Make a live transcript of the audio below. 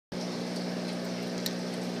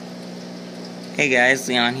Hey guys,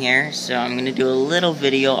 Leon here. So I'm going to do a little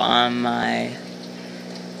video on my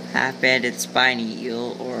half-banded spiny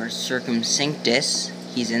eel, or circumcinctus.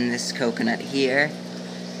 He's in this coconut here.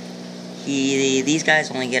 These guys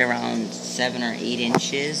only get around 7 or 8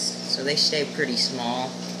 inches, so they stay pretty small.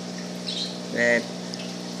 But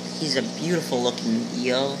he's a beautiful looking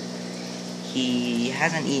eel. He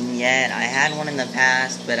hasn't eaten yet. I had one in the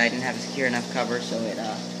past, but I didn't have a secure enough cover, so it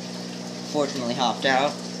fortunately hopped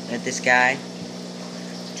out at this guy.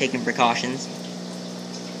 Taking precautions.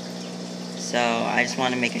 So I just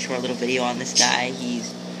want to make a short little video on this guy.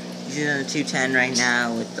 He's in a 210 right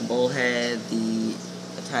now with the bullhead, the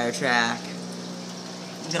tire track,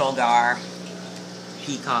 good old gar,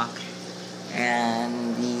 peacock,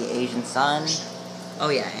 and the Asian sun. Oh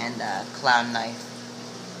yeah, and clown knife.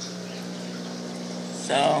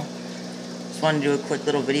 So just want to do a quick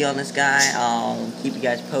little video on this guy. I'll keep you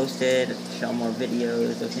guys posted, show more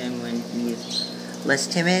videos of him when he's less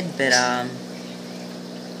timid, but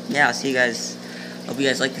yeah, I'll see you guys. Hope you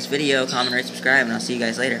guys like this video. Comment, rate, subscribe, and I'll see you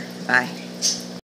guys later. Bye.